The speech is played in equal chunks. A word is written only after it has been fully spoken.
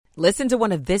Listen to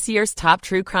one of this year's top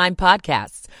true crime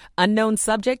podcasts. Unknown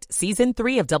Subject, Season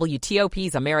 3 of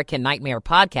WTOP's American Nightmare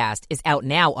podcast is out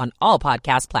now on all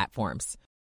podcast platforms.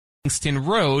 Kingston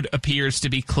Road appears to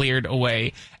be cleared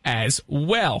away as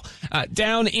well.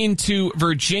 Down into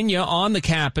Virginia on the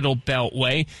Capitol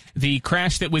Beltway, the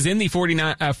crash that was in the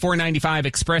 495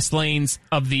 express lanes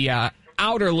of the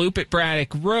outer loop at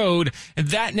Braddock Road,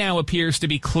 that now appears to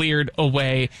be cleared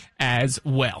away as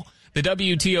well. The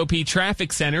WTOP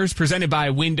Traffic Centers, presented by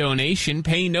Window Nation,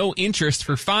 pay no interest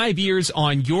for 5 years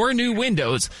on your new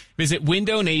windows. Visit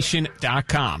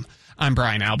windownation.com. I'm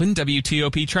Brian Albin,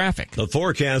 WTOP Traffic. The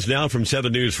forecast now from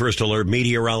 7 News First Alert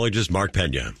meteorologist Mark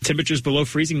Pena. Temperatures below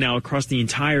freezing now across the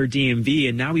entire DMV,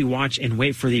 and now we watch and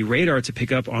wait for the radar to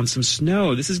pick up on some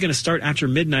snow. This is going to start after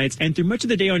midnight, and through much of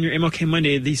the day on your MLK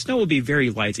Monday, the snow will be very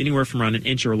light, anywhere from around an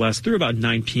inch or less through about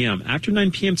 9 p.m. After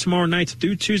 9 p.m. tomorrow night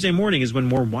through Tuesday morning is when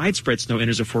more widespread snow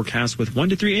enters the forecast, with 1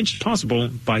 to 3 inches possible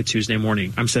by Tuesday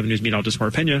morning. I'm 7 News meteorologist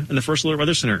Mark Pena in the First Alert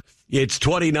Weather Center. It's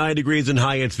 29 degrees in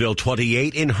Hyattsville,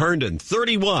 28 in Herndon,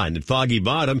 31 at Foggy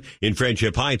Bottom. In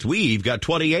Friendship Heights, we've got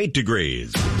 28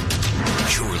 degrees.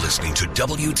 You're listening to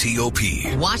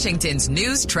WTOP, Washington's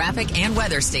news, traffic, and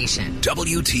weather station.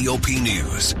 WTOP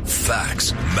News.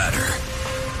 Facts matter.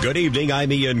 Good evening,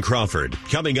 I'm Ian Crawford.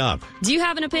 Coming up. Do you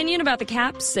have an opinion about the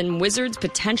Caps and Wizards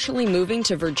potentially moving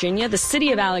to Virginia? The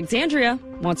city of Alexandria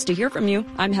wants to hear from you.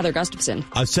 I'm Heather Gustafson.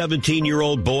 A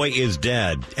 17-year-old boy is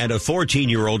dead, and a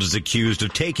 14-year-old is accused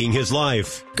of taking his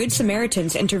life. Good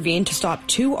Samaritans intervened to stop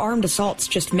 2 armed assaults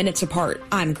just minutes apart.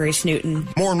 I'm Grace Newton.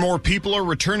 More and more people are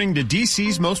returning to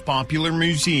D.C.'s most popular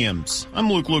museums.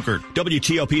 I'm Luke Lukert.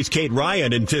 WTOP's Kate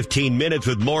Ryan in 15 minutes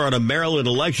with more on a Maryland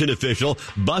election official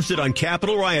busted on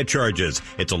Capitol riot charges.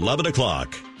 It's 11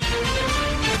 o'clock.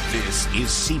 This is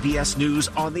CBS News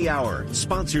on the Hour,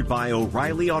 sponsored by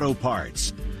O'Reilly Auto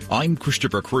Parts. I'm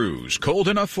Christopher Cruz. Cold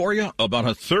enough for you? About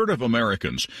a third of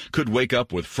Americans could wake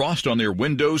up with frost on their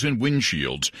windows and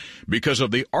windshields because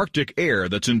of the Arctic air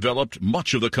that's enveloped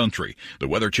much of the country. The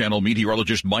Weather Channel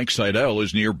meteorologist Mike Seidel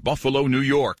is near Buffalo, New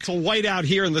York. It's a whiteout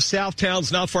here in the South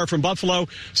Towns, not far from Buffalo.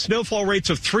 Snowfall rates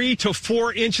of 3 to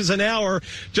 4 inches an hour.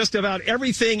 Just about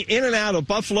everything in and out of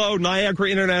Buffalo Niagara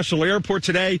International Airport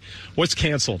today was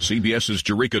canceled. CBS's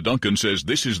Jerika Duncan says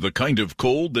this is the kind of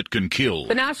cold that can kill.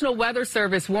 The National Weather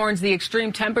Service warns the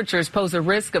extreme temperatures pose a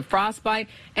risk of frostbite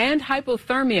and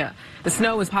hypothermia. The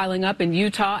snow is piling up in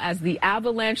Utah as the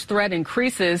avalanche threat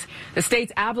increases. The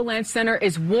state's avalanche center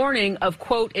is warning of,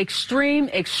 quote, extreme,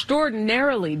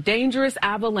 extraordinarily dangerous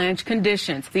avalanche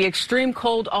conditions. The extreme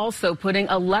cold also putting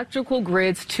electrical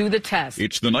grids to the test.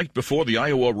 It's the night before the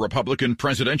Iowa Republican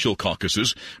presidential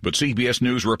caucuses, but CBS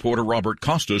News reporter Robert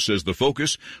Costa says the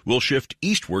focus will shift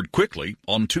eastward quickly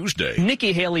on Tuesday.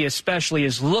 Nikki Haley especially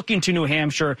is looking to New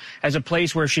Hampshire as a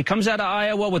place where if she comes out of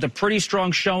Iowa with a pretty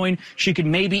strong showing, she could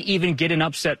maybe even get an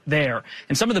upset there.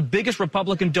 And some of the biggest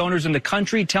Republican donors in the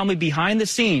country tell me behind the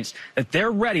scenes that they're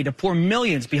ready to pour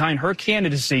millions behind her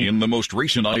candidacy. In the most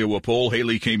recent Iowa poll,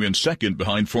 Haley came in second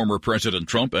behind former President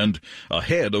Trump and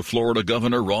ahead of Florida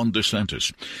Governor Ron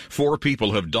DeSantis. 4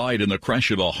 people have died in the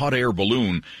crash of a hot air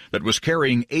balloon that was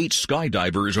carrying 8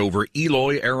 skydivers over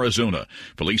Eloy, Arizona.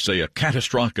 Police say a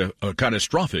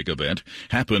catastrophic event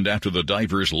happened after the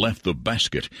divers left the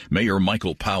basket. Mayor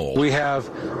Michael Powell. We have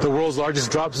the world's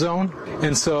largest drop zone,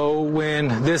 and so when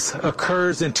this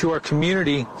occurs into our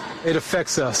community, it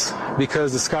affects us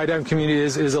because the skydiving community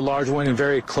is a large one and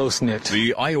very close-knit.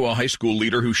 The Iowa high school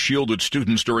leader who shielded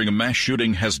students during a mass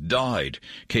shooting has died.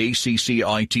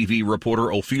 KCCI-TV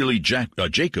reporter Ophelia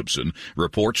Jacobson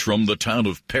reports from the town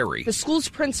of Perry. The school's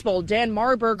principal, Dan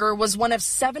Marburger, was one of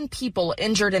 7 people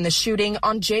injured in the shooting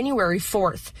on January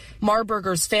 4th.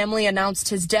 Marburger's family announced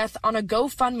his death on a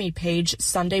GoFundMe page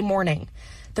Sunday morning.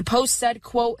 The post said,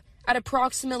 quote, at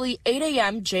approximately 8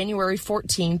 a.m. January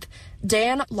 14th,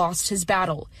 Dan lost his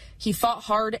battle. He fought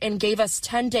hard and gave us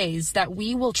 10 days that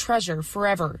we will treasure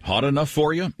forever. Hot enough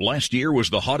for you? Last year was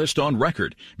the hottest on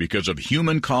record because of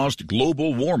human-caused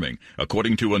global warming,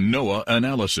 according to a NOAA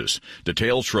analysis.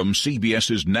 Details from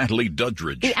CBS's Natalie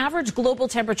Duddridge. The average global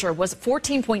temperature was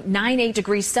 14.98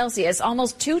 degrees Celsius,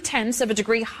 almost 0.2 of a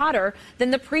degree hotter than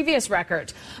the previous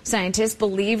record. Scientists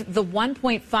believe the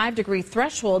 1.5-degree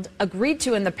threshold agreed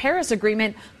to in the Paris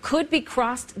Agreement could be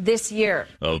crossed this year.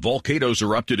 Volcanoes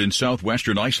erupted in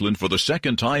southwestern Iceland for the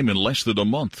second time in less than a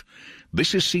month.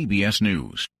 This is CBS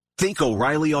News. Think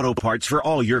O'Reilly Auto Parts for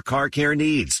all your car care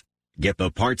needs. Get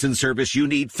the parts and service you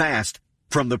need fast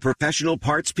from the professional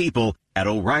parts people at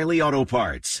O'Reilly Auto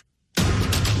Parts.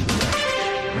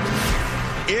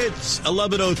 It's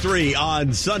 11:03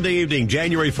 on Sunday evening,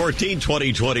 January 14,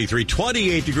 2023.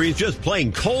 28 degrees, just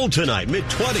plain cold tonight.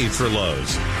 Mid-20s for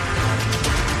lows.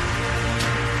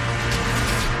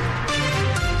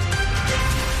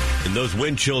 And those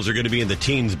wind chills are going to be in the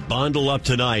teens. Bundle up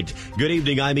tonight. Good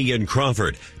evening, I'm Ian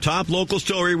Crawford. Top local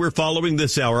story we're following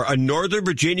this hour. A Northern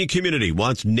Virginia community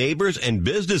wants neighbors and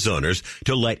business owners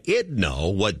to let it know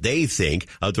what they think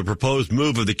of the proposed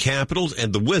move of the Capitals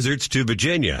and the Wizards to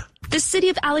Virginia. The city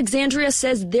of Alexandria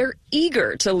says they're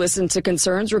eager to listen to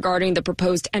concerns regarding the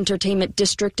proposed entertainment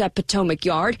district at Potomac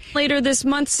Yard. Later this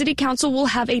month, City Council will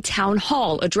have a town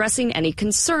hall addressing any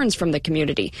concerns from the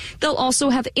community. They'll also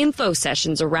have info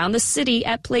sessions around the city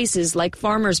at places like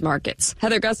farmers markets.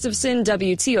 Heather Gustafson,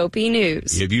 WTOP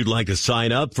News. If you'd like to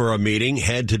sign up for a meeting,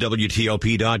 head to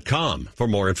WTOP.com for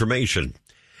more information.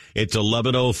 It's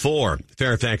 11:04.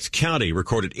 Fairfax County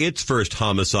recorded its first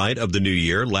homicide of the new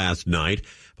year last night.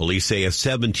 Police say a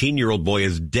 17-year-old boy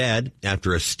is dead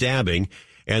after a stabbing,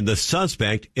 and the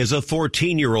suspect is a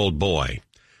 14-year-old boy.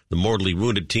 The mortally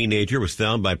wounded teenager was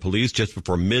found by police just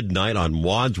before midnight on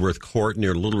Wadsworth Court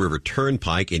near Little River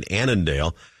Turnpike in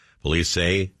Annandale. Police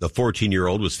say the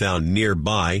 14-year-old was found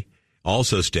nearby,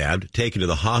 also stabbed, taken to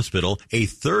the hospital. A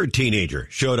third teenager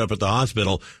showed up at the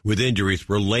hospital with injuries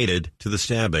related to the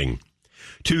stabbing.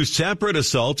 Two separate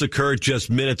assaults occurred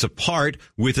just minutes apart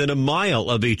within a mile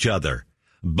of each other.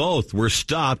 Both were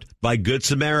stopped by Good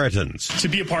Samaritans. To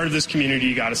be a part of this community,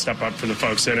 you got to step up for the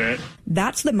folks in it.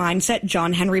 That's the mindset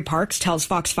John Henry Parks tells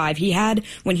Fox 5 he had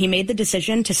when he made the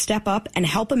decision to step up and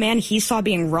help a man he saw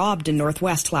being robbed in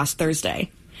Northwest last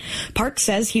Thursday. Parks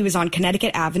says he was on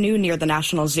Connecticut Avenue near the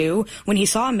National Zoo when he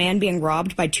saw a man being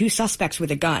robbed by two suspects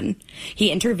with a gun. He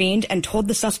intervened and told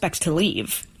the suspects to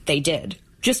leave. They did.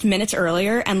 Just minutes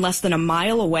earlier, and less than a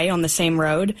mile away on the same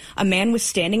road, a man was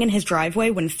standing in his driveway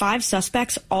when 5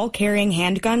 suspects, all carrying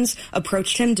handguns,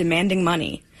 approached him demanding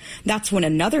money. That's when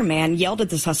another man yelled at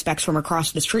the suspects from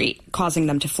across the street, causing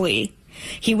them to flee.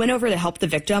 He went over to help the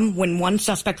victim when one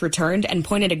suspect returned and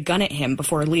pointed a gun at him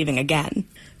before leaving again.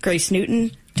 Grace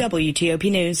Newton,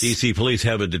 WTOP News. D.C. police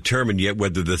haven't determined yet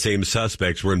whether the same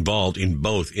suspects were involved in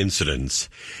both incidents.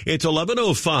 It's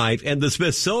 11:05, and the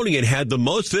Smithsonian had the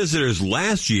most visitors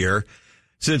last year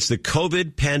since the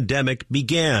COVID pandemic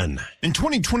began. In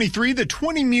 2023, the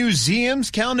 20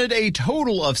 museums counted a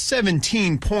total of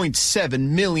 17.7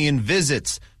 million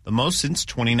visits, the most since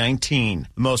 2019.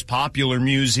 The most popular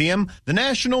museum, the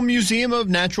National Museum of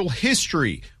Natural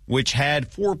History, which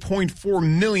had 4.4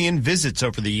 million visits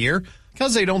over the year.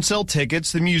 Because they don't sell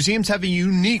tickets, the museums have a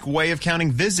unique way of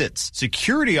counting visits.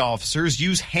 Security officers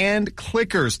use hand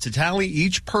clickers to tally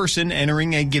each person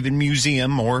entering a given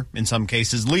museum or, in some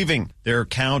cases, leaving. Their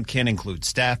count can include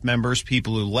staff members,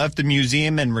 people who left the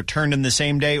museum and returned in the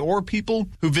same day, or people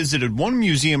who visited one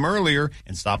museum earlier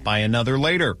and stopped by another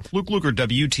later. Luke Luker,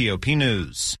 WTOP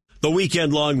News. The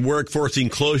weekend-long work forcing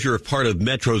closure of part of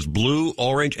Metro's blue,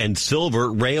 orange, and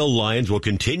silver rail lines will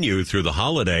continue through the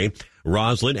holiday.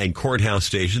 Roslyn and Courthouse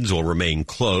stations will remain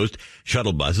closed.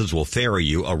 Shuttle buses will ferry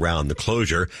you around the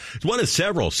closure. It's one of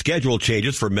several scheduled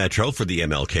changes for Metro for the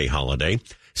MLK holiday.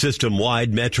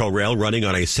 System-wide, Metro Rail running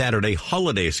on a Saturday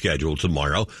holiday schedule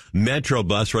tomorrow. Metro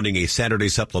Bus running a Saturday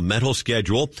supplemental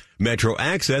schedule. Metro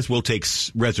Access will take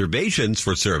reservations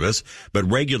for service, but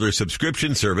regular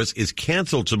subscription service is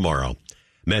canceled tomorrow.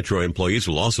 Metro employees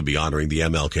will also be honoring the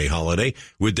MLK holiday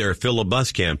with their Fill a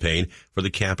Bus campaign for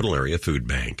the Capital Area Food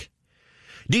Bank.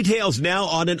 Details now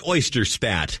on an oyster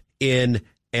spat in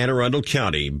Anne Arundel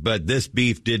County, but this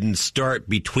beef didn't start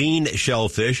between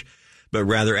shellfish, but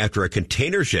rather after a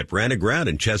container ship ran aground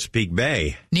in Chesapeake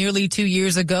Bay. Nearly 2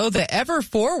 years ago, the Ever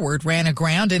Forward ran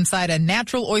aground inside a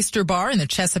natural oyster bar in the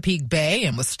Chesapeake Bay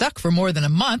and was stuck for more than a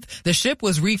month. The ship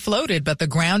was refloated, but the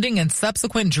grounding and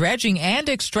subsequent dredging and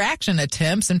extraction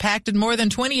attempts impacted more than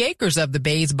 20 acres of the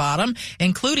bay's bottom,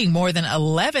 including more than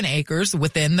 11 acres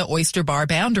within the oyster bar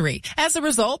boundary. As a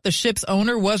result, the ship's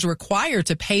owner was required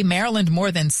to pay Maryland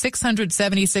more than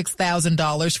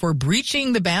 $676,000 for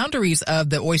breaching the boundaries of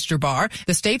the oyster bar.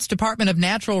 The state's Department of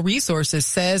Natural Resources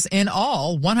says in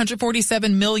all,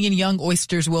 147 million young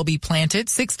oysters will be planted,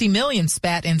 60 million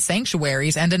spat in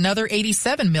sanctuaries, and another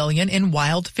 87 million in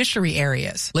wild fishery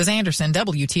areas. Liz Anderson,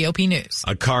 WTOP News.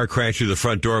 A car crashed through the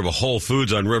front door of a Whole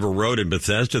Foods on River Road in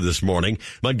Bethesda this morning.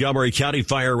 Montgomery County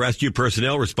Fire Rescue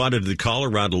personnel responded to the call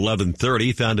around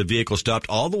 11:30, found a vehicle stopped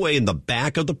all the way in the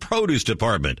back of the produce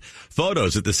department.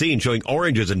 Photos at the scene showing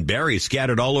oranges and berries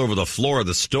scattered all over the floor of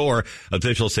the store.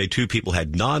 Officials say 2 people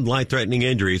had non-life-threatening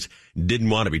injuries, didn't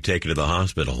want to be taken to the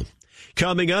hospital.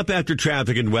 Coming up after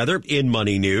traffic and weather in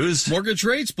Money News. Mortgage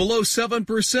rates below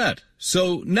 7%.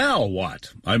 So now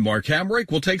what? I'm Mark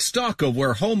Hamrick. We'll take stock of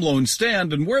where home loans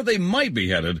stand and where they might be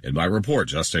headed in my report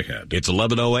just ahead. It's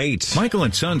 11:08. Michael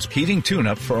 & Son's heating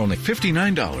tune-up for only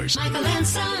 $59. Michael &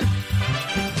 Son.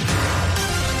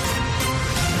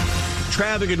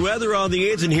 Traffic and weather on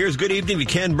the 8s, and here's good evening to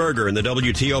Ken Berger in the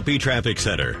WTOP Traffic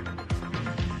Center.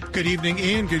 Good evening,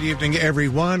 Ian. Good evening,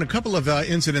 everyone. A couple of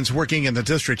incidents working in the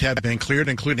district have been cleared,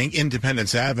 including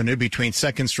Independence Avenue between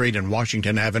 2nd Street and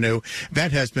Washington Avenue.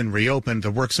 That has been reopened.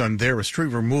 The work zone there is tree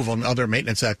removal and other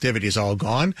maintenance activities all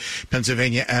gone.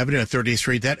 Pennsylvania Avenue and 30th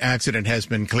Street, that accident has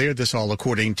been cleared. This all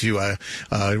according to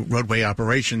roadway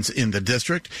operations in the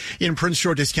district. In Prince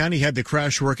George's County, had the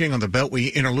crash working on the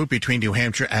Beltway inner loop between New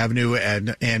Hampshire Avenue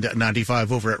and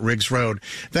 95 over at Riggs Road.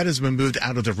 That has been moved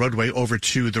out of the roadway over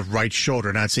to the right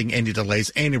shoulder. Not seeing any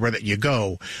delays anywhere that you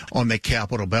go on the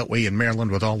Capitol Beltway in Maryland,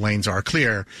 with all lanes are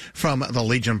clear from the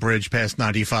Legion Bridge past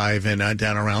 95 and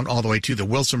down around all the way to the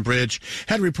Wilson Bridge.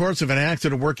 Had reports of an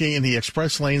accident working in the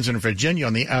express lanes in Virginia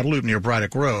on the outer loop near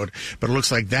Braddock Road, but it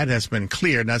looks like that has been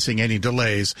cleared, not seeing any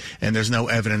delays, and there's no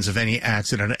evidence of any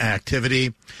accident activity.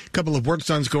 A couple of work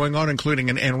zones going on, including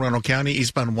in Anne Arundel County,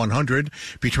 eastbound 100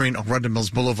 between Arundel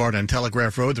Mills Boulevard and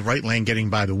Telegraph Road, the right lane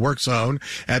getting by the work zone.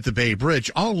 At the Bay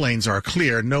Bridge, all lanes are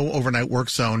clear. No overnight work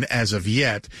zone as of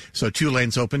yet. So 2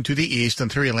 lanes open to the east and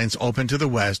 3 lanes open to the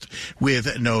west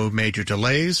with no major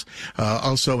delays.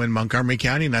 Also in Montgomery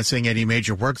County, not seeing any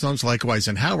major work zones. Likewise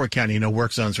in Howard County, no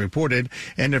work zones reported.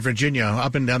 And in Virginia,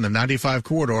 up and down the 95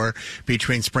 corridor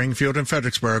between Springfield and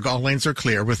Fredericksburg, all lanes are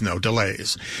clear with no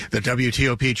delays. The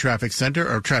WTOP Traffic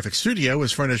Center or Traffic Studio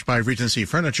is furnished by Regency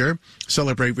Furniture.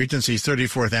 Celebrate Regency's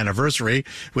 34th anniversary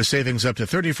with savings up to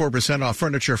 34% off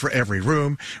furniture for every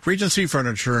room. Regency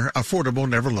Furniture, affordable,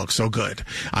 never looks so good.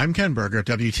 I'm Ken Berger,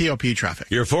 WTOP Traffic.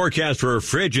 Your forecast for a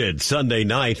frigid Sunday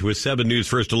night with 7 News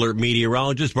First Alert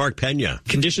meteorologist Mark Pena.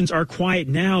 Conditions are quiet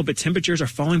now, but temperatures are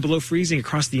falling below freezing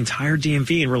across the entire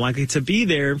DMV, and we're likely to be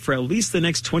there for at least the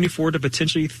next 24 to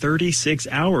potentially 36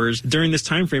 hours. During this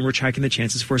time frame, we're tracking the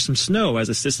chances for some snow as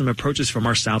the system approaches from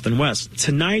our south and west.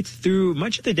 Tonight through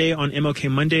much of the day on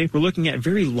MLK Monday, we're looking at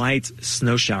very light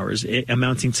snow showers,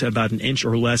 amounting to about 1 inch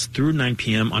or less through 9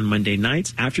 p.m. on Monday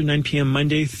night. After 9 p.m.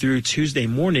 Monday through Tuesday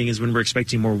morning is when we're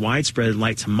expecting more widespread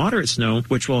light to moderate snow,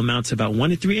 which will amount to about 1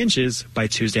 to 3 inches by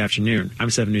Tuesday afternoon. I'm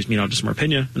 7 News meteorologist Mark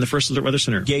Pena in the First Alert Weather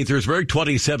Center. Gaithersburg,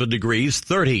 27 degrees,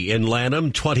 30 in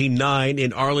Lanham, 29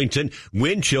 in Arlington.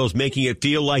 Wind chills making it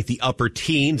feel like the upper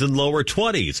teens and lower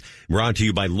 20s. Brought to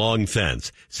you by Long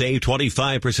Fence. Save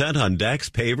 25% on decks,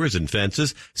 pavers, and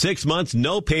fences. 6 months,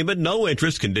 no payment, no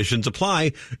interest. Conditions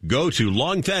apply. Go to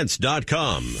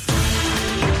longfence.com.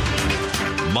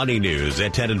 Money News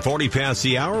at 10 and 40 past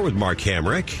the hour with Mark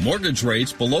Hamrick. Mortgage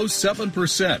rates below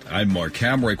 7%. I'm Mark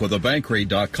Hamrick with a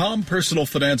Bankrate.com Personal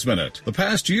Finance Minute. The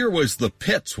past year was the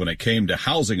pits when it came to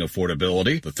housing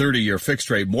affordability. The 30-year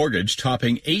fixed-rate mortgage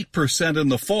topping 8% in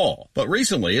the fall. But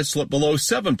recently it slipped below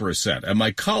 7%. And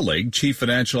my colleague, Chief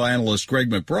Financial Analyst Greg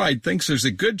McBride, thinks there's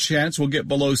a good chance we'll get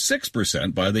below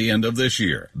 6% by the end of this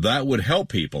year. That would help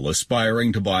people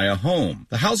aspiring to buy a home.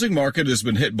 The housing market has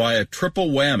been hit by a triple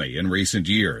whammy in recent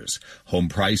years. Home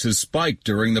prices spiked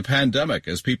during the pandemic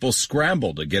as people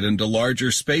scrambled to get into larger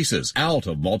spaces out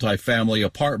of multifamily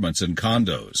apartments and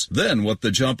condos. Then, with the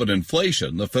jump in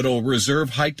inflation, the Federal Reserve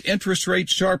hiked interest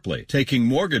rates sharply, taking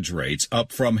mortgage rates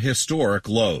up from historic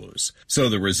lows. So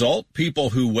the result, people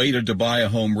who waited to buy a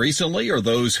home recently or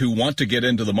those who want to get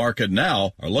into the market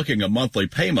now are looking at monthly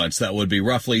payments that would be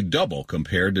roughly double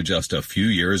compared to just a few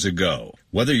years ago.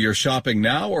 Whether you're shopping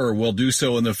now or will do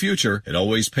so in the future, it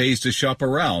always pays to shop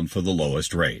around for the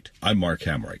lowest rate. I'm Mark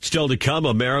Hamrick. Still to come,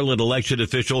 a Maryland election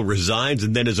official resigns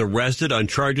and then is arrested on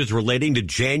charges relating to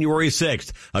January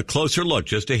 6th. A closer look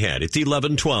just ahead. It's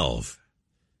 11:12.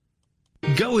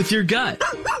 Go with your gut.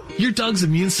 Your dog's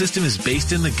immune system is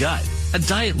based in the gut. A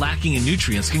diet lacking in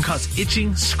nutrients can cause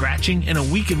itching, scratching, and a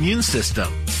weak immune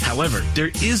system. However,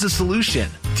 there is a solution.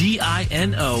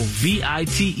 DINOVITE.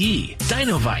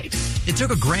 Dinovite. It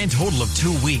took a grand total of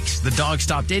 2 weeks. The dog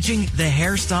stopped itching, the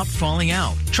hair stopped falling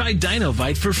out. Try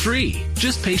Dinovite for free.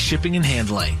 Just pay shipping and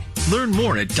handling. Learn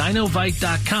more at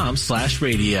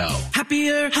dinovite.com/radio. Happy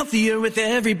happier, healthier with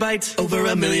every bite. Over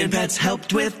 1 million pets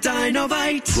helped with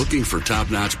Dinovite. Looking for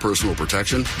top-notch personal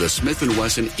protection? The Smith &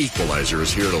 Wesson Equalizer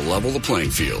is here to level the playing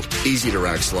field. Easy to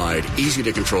rack slide, easy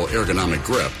to control ergonomic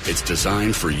grip. It's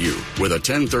designed for you. With a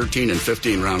 10, 13, and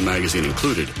 15-round magazine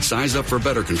included, size up for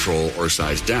better control or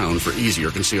size down for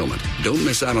easier concealment. Don't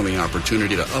miss out on the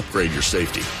opportunity to upgrade your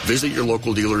safety. Visit your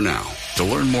local dealer now. To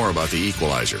learn more about the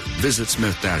Equalizer, visit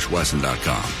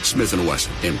smith-wesson.com. Smith &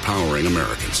 Wesson, empowering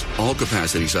Americans. All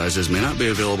capacity sizes may not be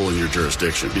available in your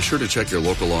jurisdiction. Be sure to check your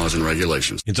local laws and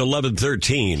regulations. It's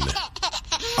 11:13.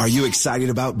 Are you excited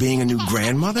about being a new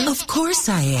grandmother? Of course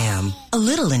I am. A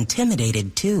little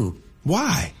intimidated, too.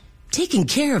 Why? Taking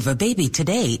care of a baby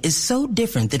today is so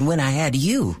different than when I had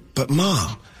you. But,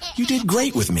 Mom, you did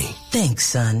great with me. Thanks,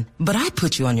 son. But I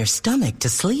put you on your stomach to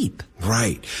sleep.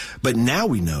 Right. But now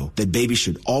we know that babies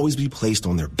should always be placed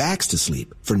on their backs to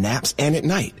sleep for naps and at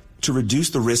night to reduce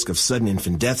the risk of sudden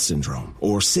infant death syndrome,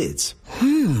 or SIDS.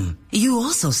 You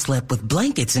also slept with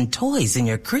blankets and toys in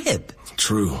your crib.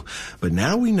 True. But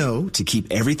now we know to keep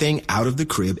everything out of the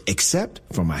crib except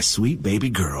for my sweet baby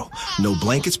girl. No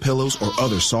blankets, pillows, or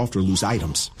other soft or loose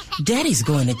items. Daddy's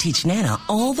going to teach Nana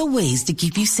all the ways to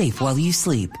keep you safe while you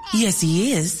sleep. Yes,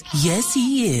 he is. Yes,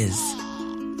 he is.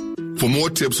 For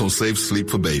more tips on safe sleep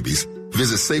for babies,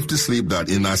 visit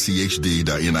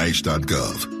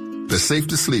safetosleep.nichd.nih.gov. That's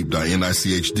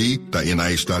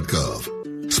safetosleep.nichd.nih.gov.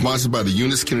 Sponsored by the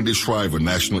Eunice Kennedy Shriver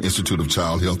National Institute of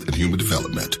Child Health and Human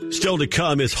Development. Still to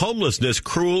come, is homelessness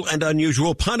cruel and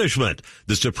unusual punishment?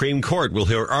 The Supreme Court will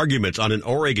hear arguments on an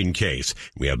Oregon case.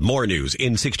 We have more news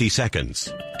in 60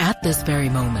 seconds. At this very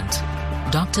moment,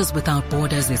 Doctors Without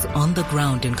Borders is on the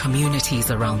ground in communities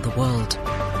around the world,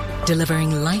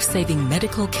 delivering life-saving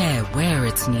medical care where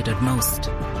it's needed most.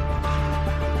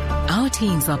 Our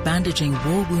teams are bandaging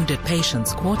war-wounded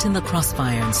patients caught in the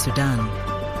crossfire in Sudan,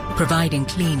 providing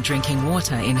clean drinking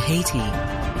water in Haiti,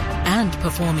 and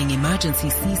performing emergency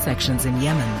C-sections in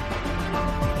Yemen.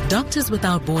 Doctors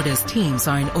Without Borders teams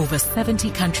are in over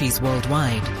 70 countries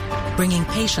worldwide, bringing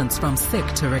patients from sick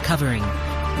to recovering,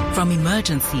 from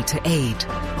emergency to aid,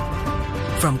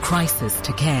 from crisis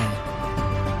to care.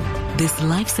 This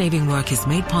life-saving work is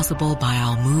made possible by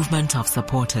our movement of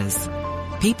supporters,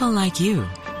 people like you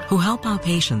who help our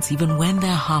patients even when they're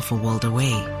half a world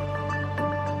away.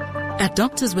 At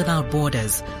Doctors Without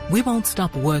Borders, we won't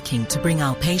stop working to bring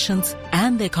our patients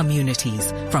and their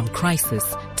communities from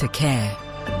crisis to care.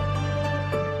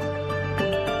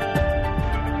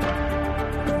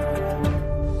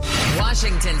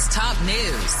 Washington's top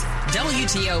news,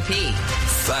 WTOP.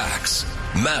 Facts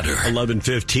matter.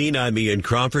 11:15. I'm Ian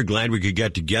Crawford. Glad we could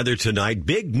get together tonight.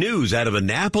 Big news out of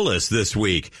Annapolis this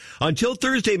week. Until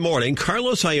Thursday morning,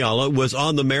 Carlos Ayala was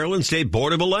on the Maryland State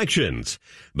Board of Elections,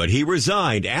 but he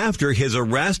resigned after his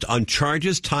arrest on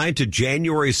charges tied to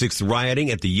January 6th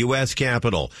rioting at the U.S.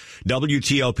 Capitol.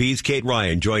 WTOP's Kate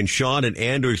Ryan joined Sean and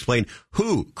Ann to explain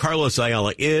who Carlos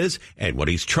Ayala is and what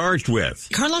he's charged with.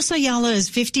 Carlos Ayala is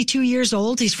 52 years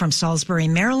old. He's from Salisbury,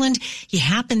 Maryland. He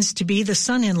happens to be the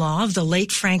son-in-law of the late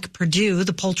Frank Perdue.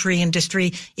 The poultry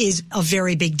industry is a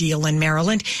very big deal in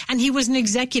Maryland, and he was an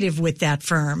executive with that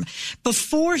firm.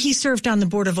 Before he served on the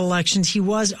Board of Elections, he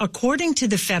was, according to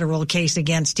the federal case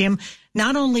against him,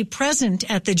 not only present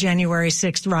at the January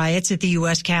 6th riots at the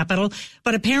U.S. Capitol,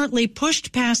 but apparently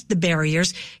pushed past the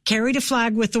barriers, carried a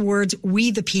flag with the words,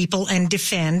 "We the People" and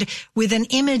 "Defend," with an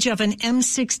image of an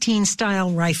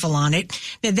M16-style rifle on it.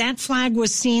 Now, that flag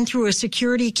was seen through a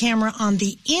security camera on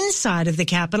the inside of the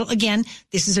Capitol. Again,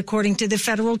 this is according to the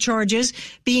federal charges,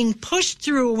 being pushed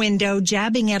through a window,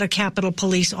 jabbing at a Capitol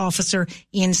police officer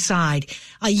inside.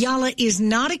 Ayala is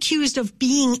not accused of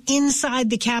being inside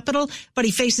the Capitol, but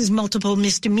he faces multiple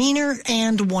misdemeanor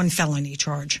and one felony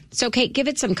charge. So, Kate, give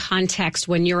it some context.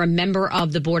 When you're a member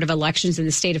of the Board of Elections in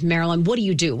the state of Maryland, what do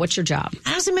you do? What's your job?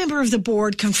 As a member of the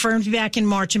board, confirmed back in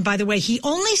March, and by the way, he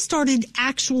only started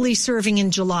actually serving in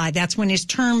July. That's when his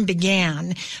term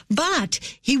began. But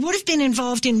he would have been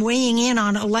involved in weighing in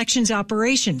on elections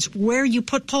operations, where you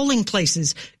put polling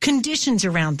places, conditions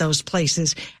around those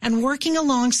places, and working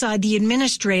alongside the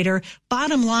administrator,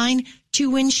 bottom line,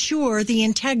 to ensure the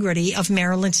integrity of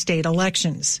Maryland state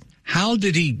elections. How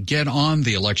did he get on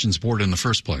the elections board in the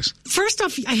first place? First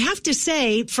off, I have to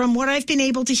say, from what I've been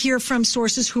able to hear from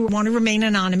sources who want to remain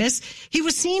anonymous, he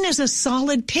was seen as a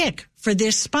solid pick for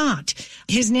this spot.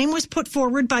 His name was put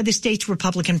forward by the state's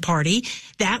Republican Party.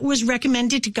 That was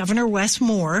recommended to Governor Wes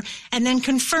Moore and then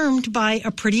confirmed by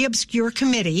a pretty obscure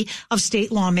committee of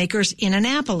state lawmakers in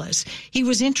Annapolis. He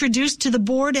was introduced to the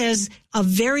board as a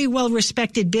very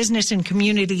well-respected business and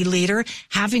community leader,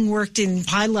 having worked in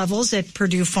high levels at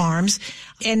Purdue Farms.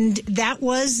 And that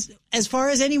was, as far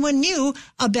as anyone knew,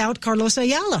 about Carlos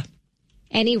Ayala.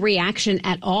 Any reaction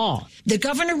at all? The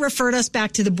governor referred us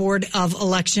back to the Board of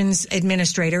Elections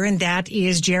Administrator, and that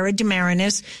is Jared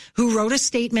Demarinis, who wrote a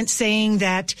statement saying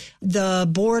that the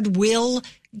board will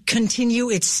continue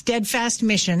its steadfast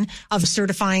mission of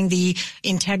certifying the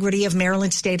integrity of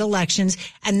Maryland state elections,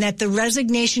 and that the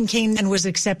resignation came and was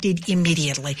accepted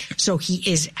immediately. So he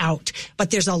is out.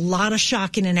 But there's a lot of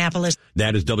shock in Annapolis.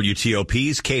 That is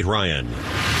WTOP's Kate Ryan.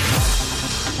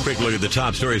 Quick look at the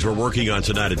top stories we're working on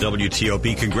tonight at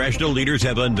WTOP. Congressional leaders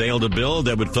have unveiled a bill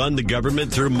that would fund the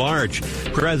government through March.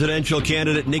 Presidential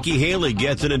candidate Nikki Haley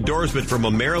gets an endorsement from a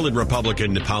Maryland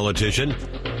Republican politician.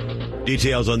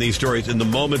 Details on these stories in the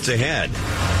moments ahead.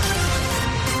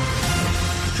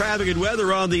 Traffic and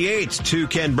weather on the 8th to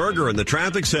Ken Berger in the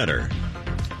traffic center.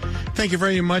 Thank you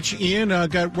very much, Ian.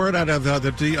 Got word out of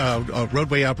the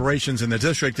roadway operations in the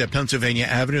district that Pennsylvania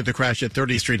Avenue, the crash at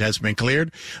 30th Street has been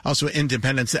cleared. Also,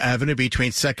 Independence Avenue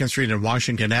between 2nd Street and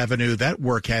Washington Avenue, that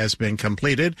work has been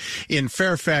completed. In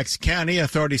Fairfax County,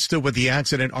 authorities still with the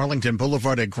accident, Arlington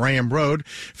Boulevard at Graham Road.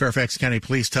 Fairfax County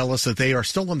police tell us that they are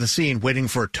still on the scene waiting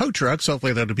for tow trucks.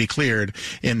 Hopefully that'll be cleared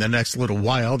in the next little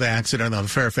while. The accident on the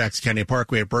Fairfax County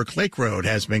Parkway at Burke Lake Road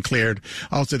has been cleared.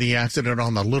 Also, the accident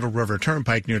on the Little River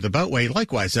Turnpike near the Beltway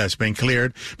likewise has been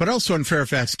cleared, but also in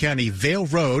Fairfax County, Vale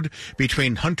Road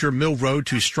between Hunter Mill Road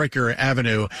to Stryker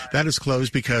Avenue. That is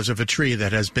closed because of a tree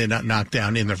that has been knocked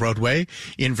down in the roadway.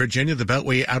 In Virginia, the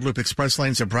Beltway Outloop Express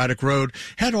lanes at Braddock Road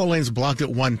had all lanes blocked at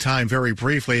one time very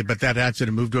briefly, but that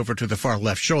accident moved over to the far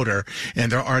left shoulder,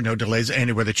 and there are no delays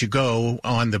anywhere that you go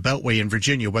on the Beltway in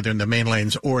Virginia, whether in the main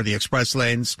lanes or the express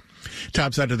lanes.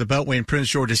 Top side of the Beltway in Prince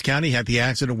George's County had the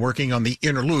accident working on the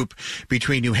inner loop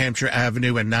between New Hampshire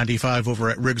Avenue and 95 over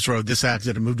at Riggs Road. This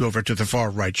accident moved over to the far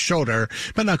right shoulder,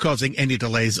 but not causing any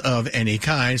delays of any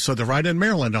kind. So the ride in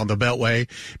Maryland on the Beltway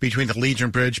between the Legion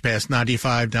Bridge past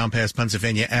 95 down past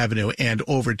Pennsylvania Avenue and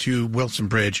over to Wilson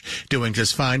Bridge doing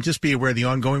just fine. Just be aware of the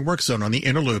ongoing work zone on the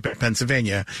inner loop at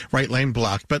Pennsylvania. Right lane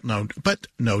blocked, but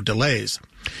no delays.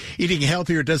 Eating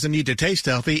healthier doesn't need to taste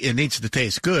healthy. It needs to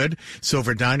taste good.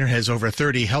 Silver Diner has over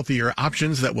 30 healthier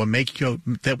options that will make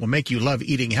you love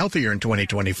eating healthier in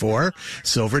 2024.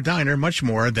 Silver Diner, much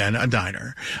more than a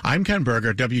diner. I'm Ken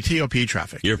Berger, WTOP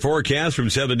Traffic. Your forecast from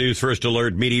 7 News First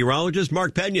Alert meteorologist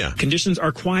Mark Pena. Conditions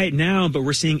are quiet now, but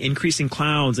we're seeing increasing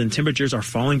clouds and temperatures are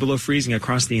falling below freezing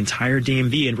across the entire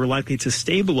DMV, and we're likely to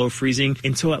stay below freezing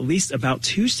until at least about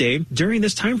Tuesday. During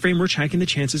this time frame, we're checking the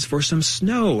chances for some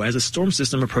snow as a storm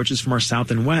system approaches from our south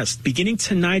and west. Beginning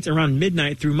tonight around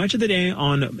midnight through much of the day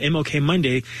on MLK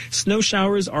Monday, snow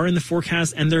showers are in the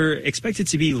forecast, and they're expected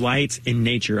to be light in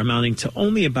nature, amounting to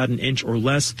only about an inch or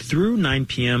less through 9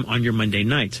 p.m. on your Monday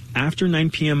night. After 9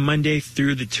 p.m. Monday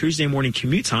through the Tuesday morning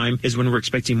commute time is when we're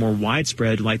expecting more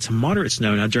widespread light to moderate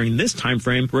snow. Now, during this time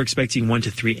frame, we're expecting 1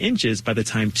 to 3 inches by the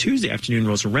time Tuesday afternoon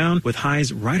rolls around, with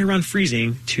highs right around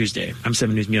freezing Tuesday. I'm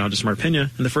 7 News meteorologist Mark Pena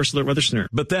in the First Alert Weather Center.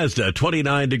 Bethesda,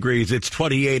 29 degrees. It's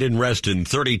 28 in Reston,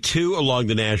 32 along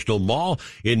the National Mall.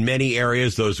 In many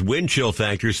areas, those wind chill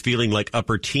factors feeling like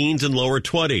upper teens and lower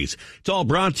 20s. It's all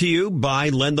brought to you by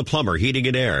Len the Plumber, Heating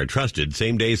and Air. Trusted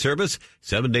same-day service,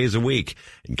 7 days a week.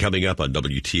 And coming up on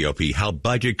WTOP, how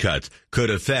budget cuts could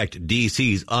affect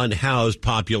D.C.'s unhoused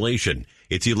population.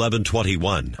 It's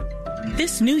 11:21.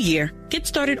 This new year, get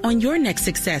started on your next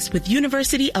success with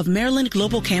University of Maryland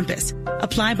Global Campus.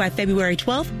 Apply by February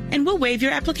 12th and we'll waive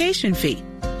your application fee.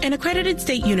 An accredited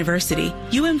state university,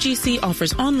 UMGC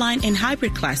offers online and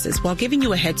hybrid classes while giving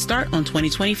you a head start on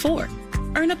 2024.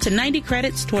 Earn up to 90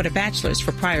 credits toward a bachelor's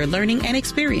for prior learning and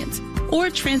experience, or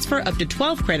transfer up to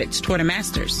 12 credits toward a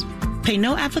master's. Pay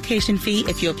no application fee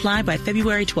if you apply by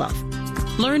February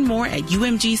 12th. Learn more at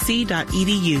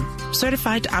umgc.edu.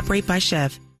 Certified to operate by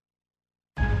Chev.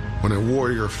 When a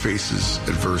warrior faces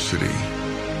adversity,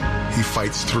 he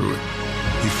fights through it.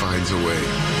 He finds a way.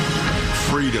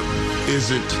 Freedom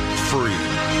isn't free.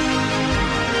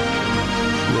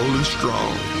 Rolling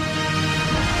strong.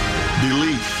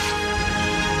 Belief.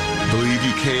 Believe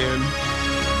you can,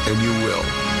 and you will.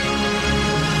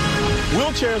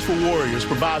 Wheelchairs for Warriors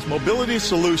provides mobility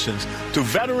solutions to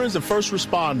veterans and first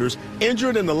responders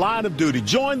injured in the line of duty.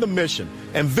 Join the mission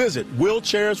and visit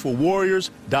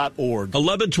wheelchairsforwarriors.org.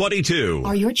 11:22.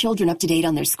 Are your children up to date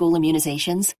on their school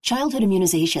immunizations? Childhood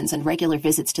immunizations and regular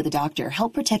visits to the doctor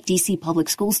help protect D.C. public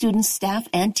school students, staff,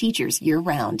 and teachers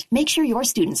year-round. Make sure your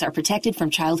students are protected from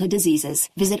childhood diseases.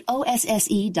 Visit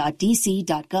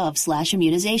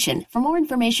osse.dc.gov/immunization for more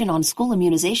information on school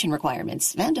immunization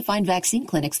requirements and to find vaccine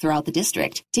clinics throughout the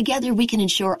district. Together, we can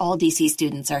ensure all D.C.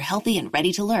 students are healthy and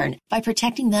ready to learn by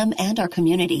protecting them and our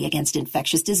community against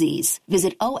infectious disease.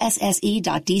 Visit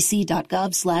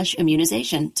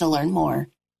osse.dc.gov/immunization to learn more.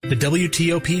 The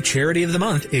WTOP Charity of the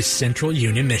Month is Central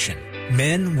Union Mission.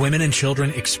 Men, women, and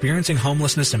children experiencing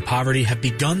homelessness and poverty have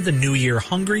begun the new year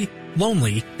hungry,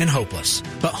 lonely, and hopeless.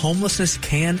 But homelessness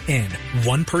can end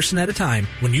one person at a time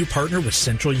when you partner with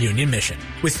Central Union Mission.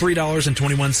 With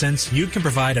 $3.21, you can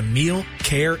provide a meal,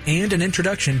 care, and an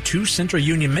introduction to Central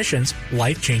Union Mission's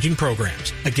life-changing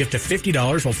programs. A gift of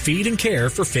 $50 will feed and care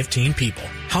for 15 people.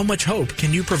 How much hope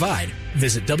can you provide?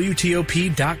 Visit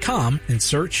WTOP.com and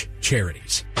search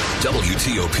charities.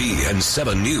 WTOP and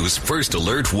 7 News First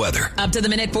Alert Weather. Up to the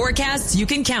minute forecasts you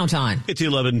can count on. It's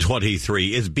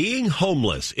 11:23. Is being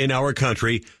homeless in our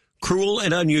country cruel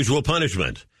and unusual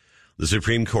punishment? The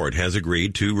Supreme Court has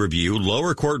agreed to review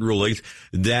lower court rulings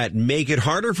that make it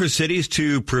harder for cities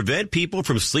to prevent people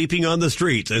from sleeping on the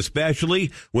streets,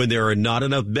 especially when there are not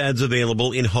enough beds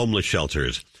available in homeless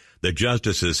shelters. The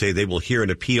justices say they will hear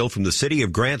an appeal from the city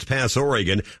of Grants Pass,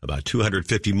 Oregon, about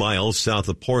 250 miles south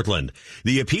of Portland.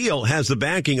 The appeal has the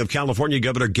backing of California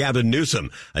Governor Gavin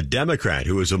Newsom, a Democrat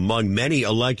who is among many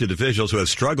elected officials who have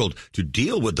struggled to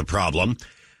deal with the problem.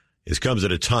 This comes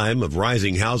at a time of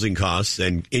rising housing costs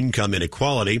and income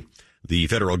inequality. The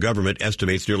federal government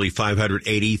estimates nearly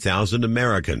 580,000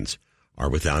 Americans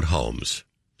are without homes.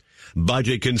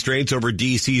 Budget constraints over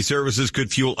D.C. services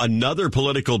could fuel another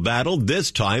political battle,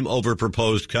 this time over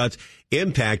proposed cuts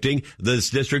impacting this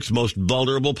district's most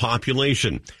vulnerable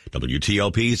population.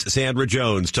 WTOP's Sandra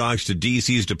Jones talks to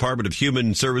D.C.'s Department of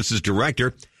Human Services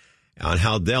Director on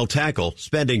how they'll tackle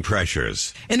spending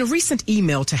pressures. In a recent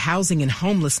email to housing and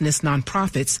homelessness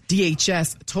nonprofits,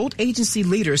 DHS told agency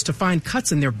leaders to find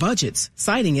cuts in their budgets,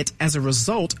 citing it as a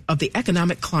result of the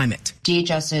economic climate.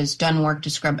 DHS has done work to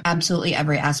scrub absolutely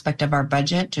every aspect of our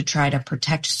budget to try to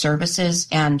protect services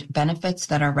and benefits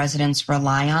that our residents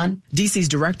rely on. DC's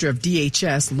director of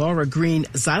DHS, Laura Green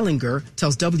Zeilinger,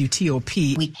 tells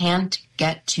WTOP, we can't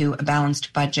get to a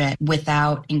balanced budget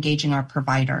without engaging our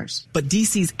providers. But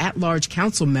DC's at-large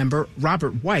council member,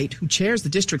 Robert White, who chairs the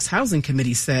district's housing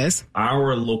committee, says,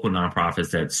 our local nonprofits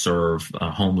that serve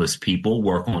homeless people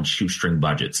work on shoestring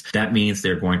budgets. That means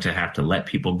they're going to have to let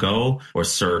people go or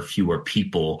serve fewer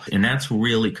people, and that's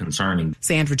really concerning.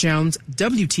 Sandra Jones,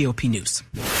 WTOP News.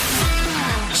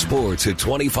 Sports at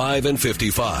 25 and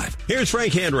 55. Here's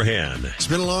Frank Hanrahan. It's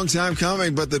been a long time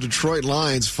coming, but the Detroit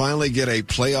Lions finally get a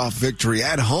playoff victory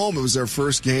at home. It was their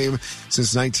first game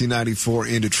since 1994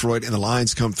 in Detroit, and the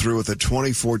Lions come through with a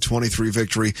 24-23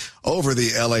 victory over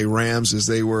the LA Rams as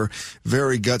they were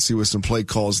very gutsy with some play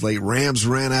calls late. Rams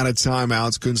ran out of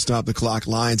timeouts, couldn't stop the clock.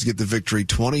 Lions get the victory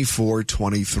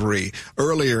 24-23.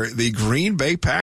 Earlier, the Green Bay Packers